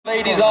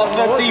Ladies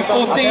after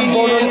 13-14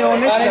 years, and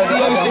it's the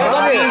 06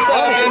 on the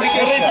inside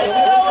again to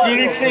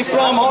Geritz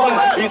from Holland.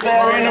 He's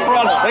there in the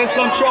front. There's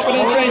some chopping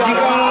and changing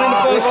going on in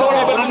the first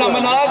corner, but the number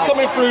 9's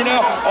coming through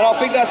now, and I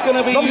think that's going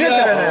to be the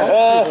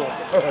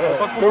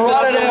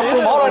rider there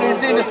from Holland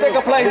is in the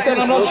second place, and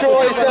I'm not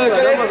sure it's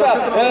Geritz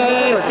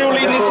still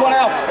leading this one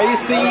out.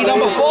 It's the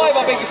number 5,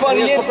 I beg your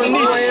pardon,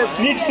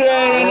 Nietzsche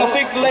there, and I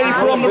think the lady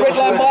from the Red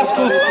Line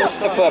Bicycles.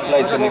 The third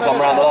place when we come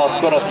around the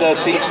last corner,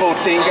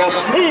 13-14 girls.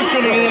 Who's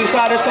going to get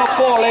inside the top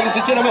 4, ladies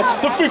and gentlemen?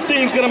 The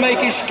 15's going to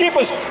make it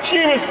Skippers,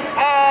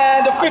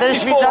 and the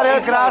 54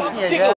 is